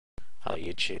Hello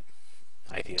YouTube,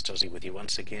 AtheistAussie with you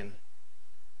once again.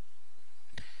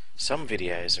 Some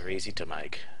videos are easy to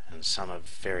make and some are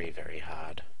very, very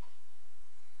hard.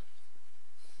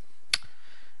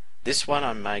 This one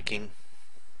I'm making,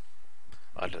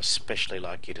 I'd especially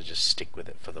like you to just stick with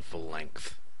it for the full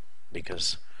length,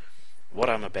 because what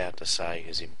I'm about to say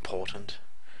is important.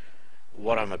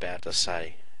 What I'm about to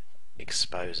say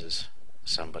exposes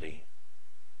somebody,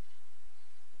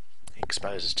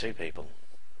 exposes two people.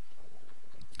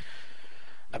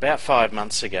 About 5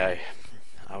 months ago,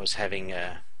 I was having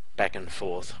a back and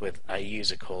forth with a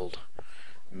user called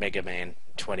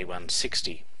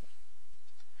Megaman2160.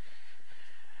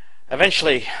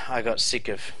 Eventually, I got sick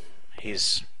of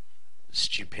his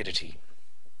stupidity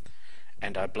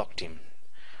and I blocked him.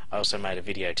 I also made a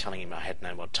video telling him I had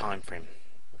no more time for him.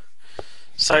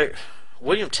 So,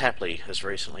 William Tapley has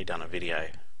recently done a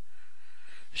video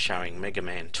showing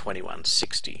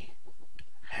Megaman2160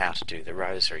 how to do the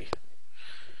rosary.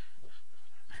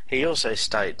 He also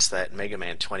states that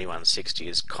Megaman2160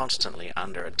 is constantly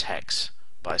under attacks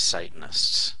by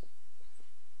Satanists.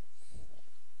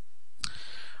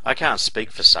 I can't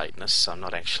speak for Satanists, I'm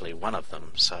not actually one of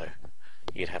them, so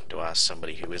you'd have to ask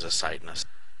somebody who is a Satanist.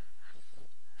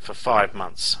 For 5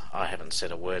 months I haven't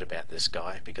said a word about this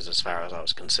guy because as far as I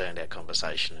was concerned our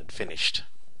conversation had finished.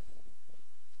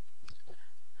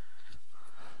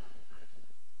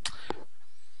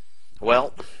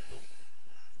 Well,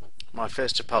 my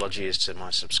first apology is to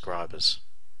my subscribers.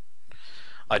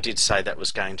 I did say that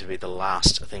was going to be the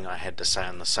last thing I had to say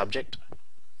on the subject.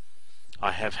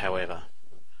 I have, however,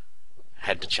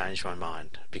 had to change my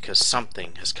mind because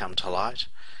something has come to light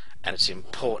and it's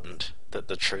important that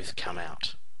the truth come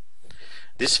out.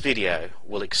 This video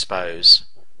will expose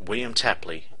William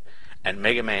Tapley and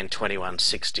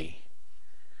Megaman2160.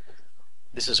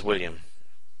 This is William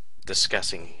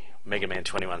discussing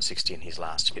Megaman2160 in his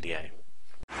last video.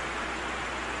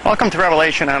 Welcome to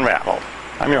Revelation Unraveled.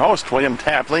 I'm your host, William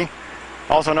Tapley,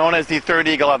 also known as the third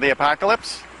eagle of the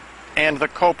apocalypse and the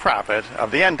co-prophet of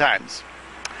the end times.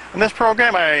 In this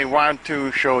program, I want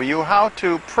to show you how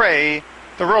to pray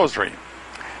the rosary.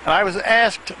 And I was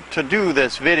asked to do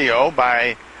this video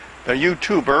by the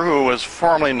YouTuber who was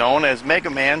formerly known as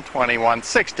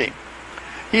Megaman2160.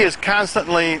 He is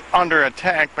constantly under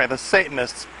attack by the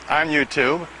Satanists on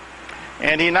YouTube,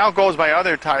 and he now goes by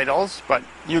other titles, but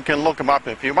you can look him up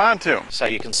if you want to. So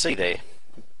you can see there,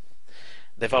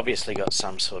 they've obviously got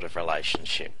some sort of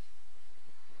relationship.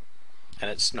 And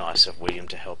it's nice of William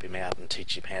to help him out and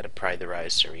teach him how to pray the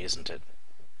rosary, isn't it?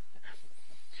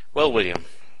 Well, William,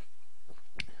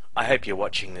 I hope you're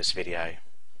watching this video,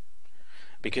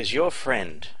 because your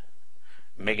friend,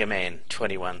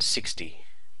 Megaman2160,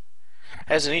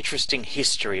 has an interesting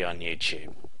history on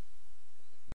YouTube.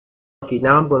 Okay,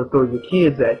 now I'm going to throw your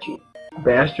kids at you.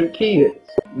 Bastard kids.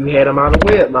 You had them out of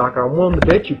wedlock. I'm willing to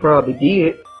bet you probably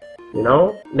did. You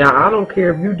know? Now, I don't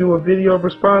care if you do a video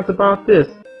response about this.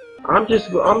 I'm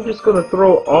just going to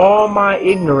throw all my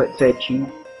ignorance at you.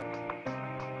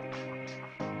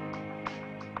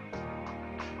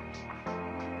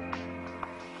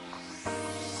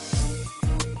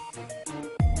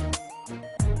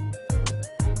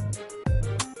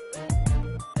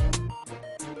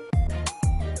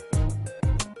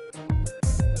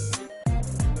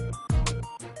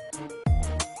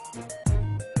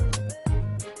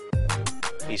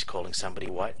 He's calling somebody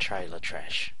white trailer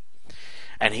trash.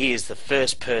 And he is the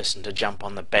first person to jump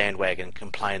on the bandwagon and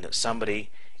complain that somebody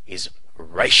is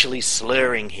racially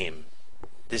slurring him.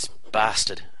 This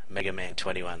bastard,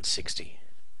 Megaman2160,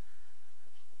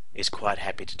 is quite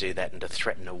happy to do that and to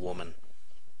threaten a woman.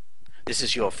 This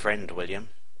is your friend, William.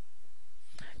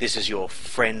 This is your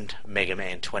friend,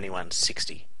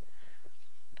 Megaman2160.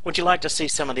 Would you like to see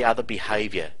some of the other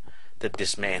behaviour that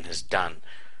this man has done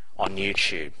on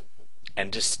YouTube?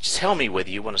 And just tell me whether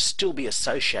you want to still be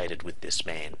associated with this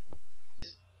man.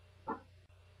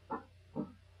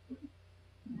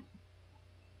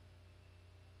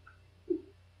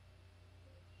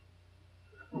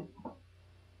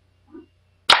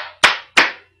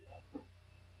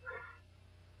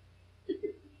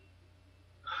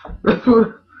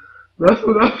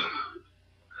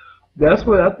 That's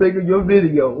what I think of your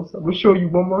videos. I'm gonna show you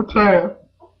one more time.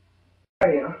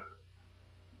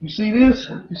 You see this?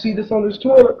 You see this on this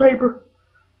toilet paper?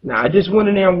 Now I just went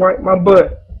in there and wiped my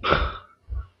butt.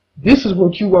 This is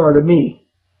what you are to me.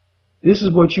 This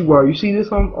is what you are. You see this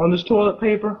on this toilet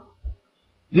paper?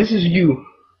 This is you.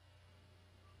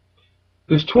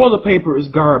 This toilet paper is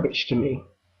garbage to me.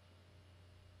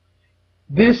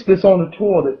 This that's on the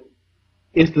toilet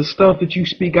is the stuff that you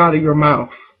speak out of your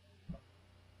mouth.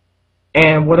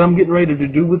 And what I'm getting ready to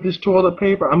do with this toilet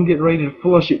paper, I'm getting ready to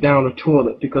flush it down the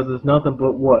toilet because it's nothing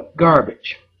but what?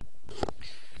 Garbage.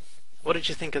 What did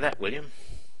you think of that, William?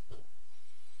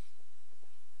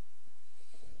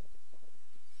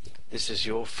 This is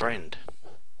your friend.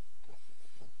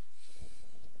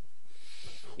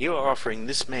 You are offering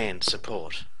this man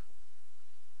support.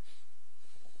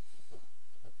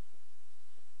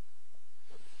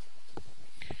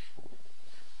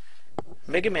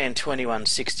 Mega Man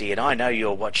 2160, and I know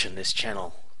you're watching this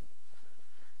channel.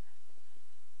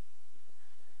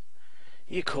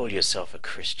 You call yourself a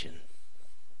Christian.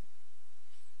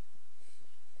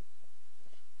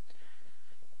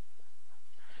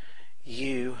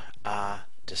 You are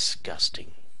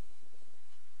disgusting.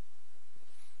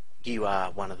 You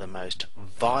are one of the most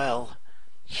vile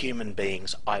human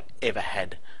beings I've ever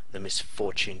had the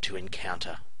misfortune to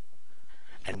encounter.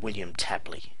 And William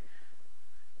Tapley,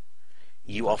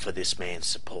 you offer this man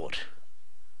support.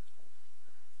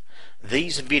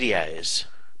 These videos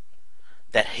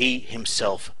that he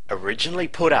himself originally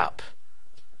put up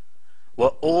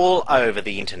were all over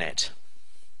the internet.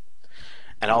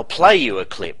 And I'll play you a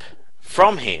clip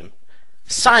from him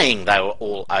saying they were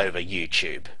all over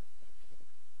YouTube.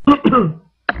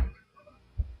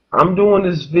 I'm doing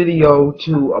this video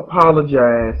to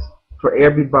apologize for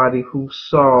everybody who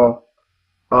saw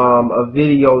a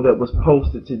video that was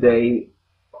posted today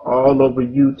all over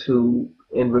YouTube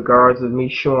in regards of me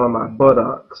showing my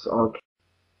buttocks.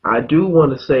 I do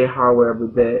want to say, however,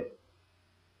 that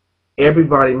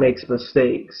everybody makes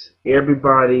mistakes.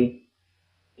 Everybody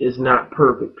is not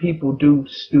perfect. People do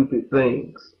stupid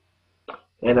things.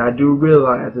 And I do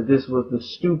realize that this was the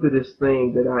stupidest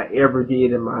thing that I ever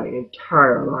did in my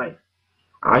entire life.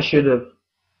 I should have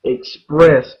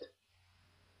expressed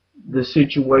the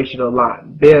situation a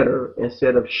lot better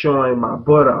instead of showing my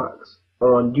buttocks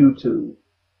on YouTube.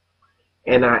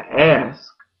 And I ask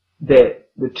that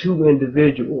the two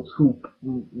individuals who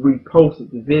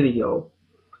reposted the video,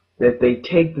 that they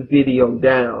take the video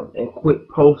down and quit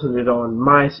posting it on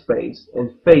MySpace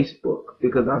and Facebook,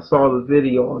 because I saw the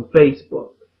video on Facebook.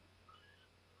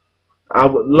 I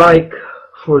would like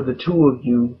for the two of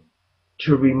you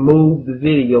to remove the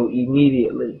video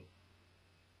immediately.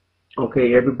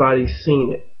 Okay, everybody's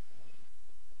seen it.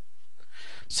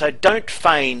 So don't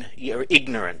feign your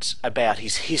ignorance about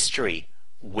his history,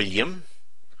 William.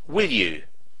 Will you?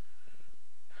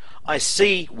 I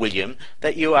see, William,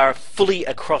 that you are fully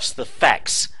across the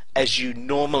facts as you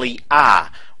normally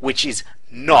are, which is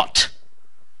not.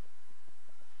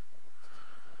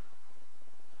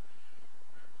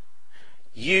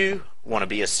 You want to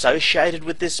be associated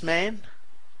with this man?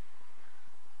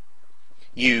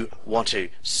 You want to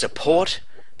support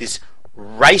this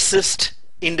racist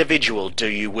individual, do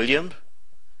you, William?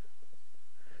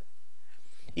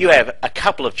 You have a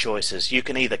couple of choices. You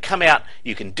can either come out,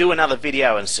 you can do another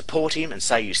video and support him and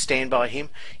say you stand by him.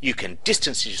 You can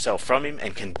distance yourself from him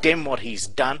and condemn what he's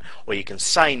done, or you can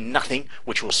say nothing,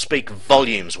 which will speak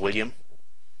volumes, William.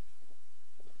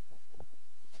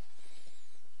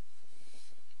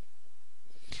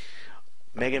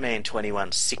 Mega Man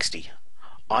 2160,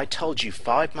 I told you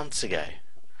 5 months ago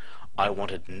I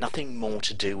wanted nothing more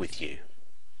to do with you.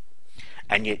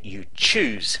 And yet you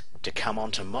choose to come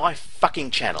onto my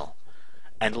fucking channel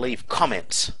and leave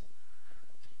comments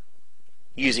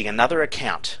using another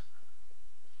account.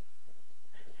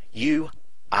 You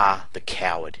are the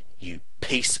coward, you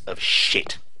piece of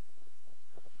shit.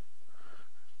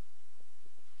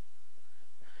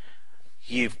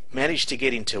 You've managed to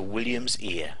get into William's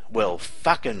ear. Well,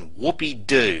 fucking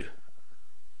whoopee-doo.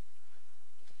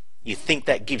 You think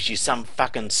that gives you some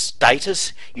fucking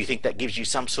status? You think that gives you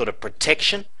some sort of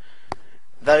protection?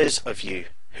 Those of you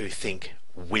who think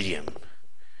William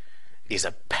is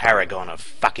a paragon of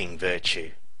fucking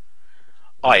virtue,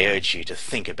 I urge you to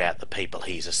think about the people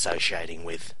he's associating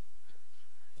with.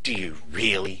 Do you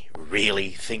really,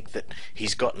 really think that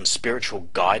he's gotten spiritual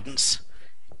guidance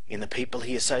in the people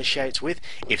he associates with?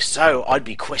 If so, I'd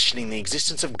be questioning the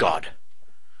existence of God.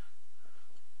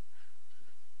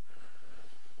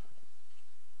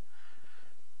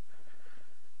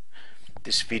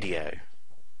 This video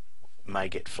may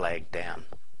get flagged down.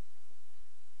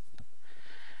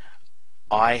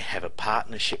 I have a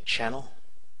partnership channel.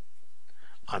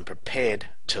 I'm prepared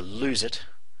to lose it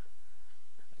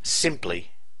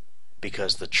simply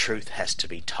because the truth has to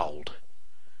be told.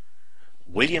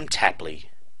 William Tapley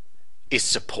is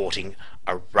supporting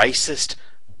a racist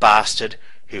bastard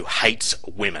who hates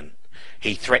women.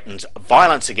 He threatens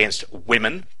violence against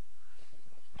women.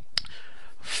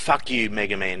 Fuck you,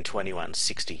 Mega Man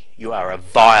 2160. You are a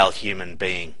vile human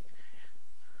being.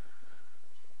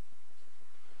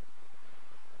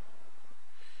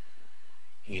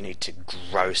 You need to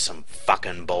grow some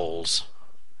fucking balls.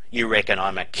 You reckon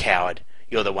I'm a coward?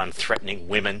 You're the one threatening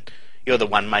women. You're the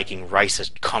one making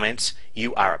racist comments.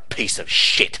 You are a piece of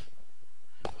shit.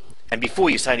 And before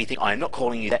you say anything, I am not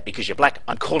calling you that because you're black.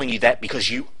 I'm calling you that because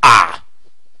you are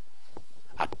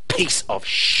a piece of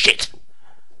shit.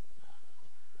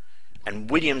 And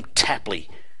William Tapley,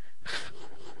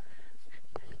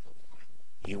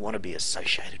 you want to be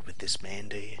associated with this man,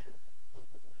 do you?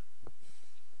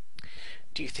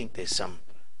 Do you think there's some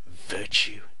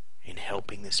virtue in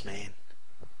helping this man?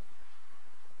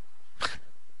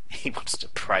 He wants to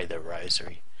pray the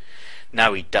rosary.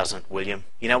 No, he doesn't, William.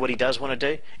 You know what he does want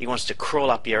to do? He wants to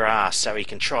crawl up your ass so he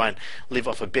can try and live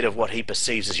off a bit of what he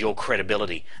perceives as your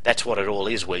credibility. That's what it all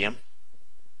is, William.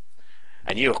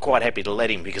 And you're quite happy to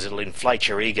let him because it'll inflate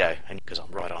your ego. And because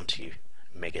I'm right onto you,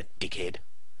 mega dickhead.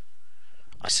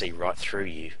 I see right through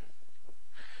you.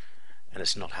 And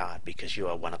it's not hard because you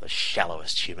are one of the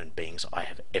shallowest human beings I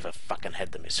have ever fucking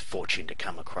had the misfortune to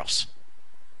come across.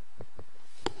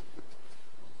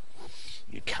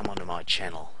 You come onto my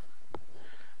channel.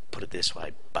 Put it this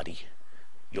way, buddy.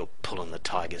 You're pulling the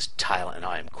tiger's tail and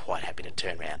I am quite happy to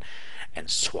turn around and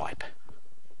swipe.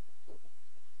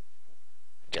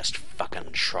 Just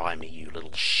fucking try me, you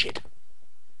little shit.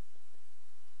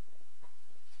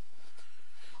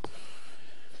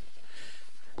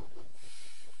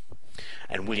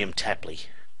 And William Tapley,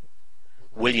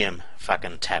 William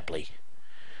fucking Tapley,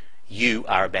 you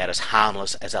are about as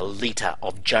harmless as a litre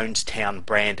of Jonestown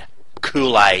brand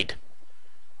Kool-Aid.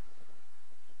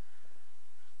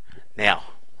 Now,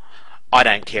 I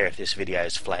don't care if this video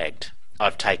is flagged.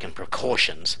 I've taken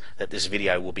precautions that this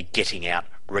video will be getting out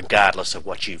regardless of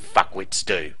what you fuckwits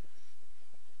do.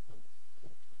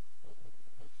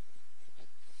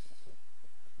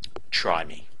 Try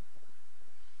me.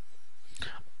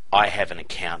 I have an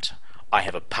account. I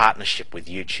have a partnership with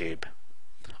YouTube.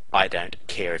 I don't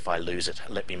care if I lose it.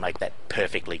 Let me make that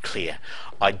perfectly clear.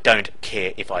 I don't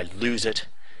care if I lose it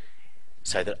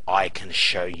so that I can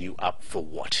show you up for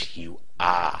what you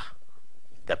are.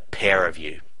 The pair of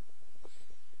you.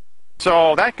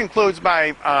 So that concludes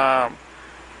my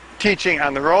teaching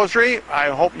on the rosary. I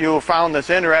hope you found this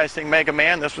interesting, Mega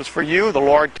Man. This was for you, the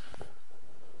Lord.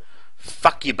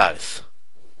 Fuck you both.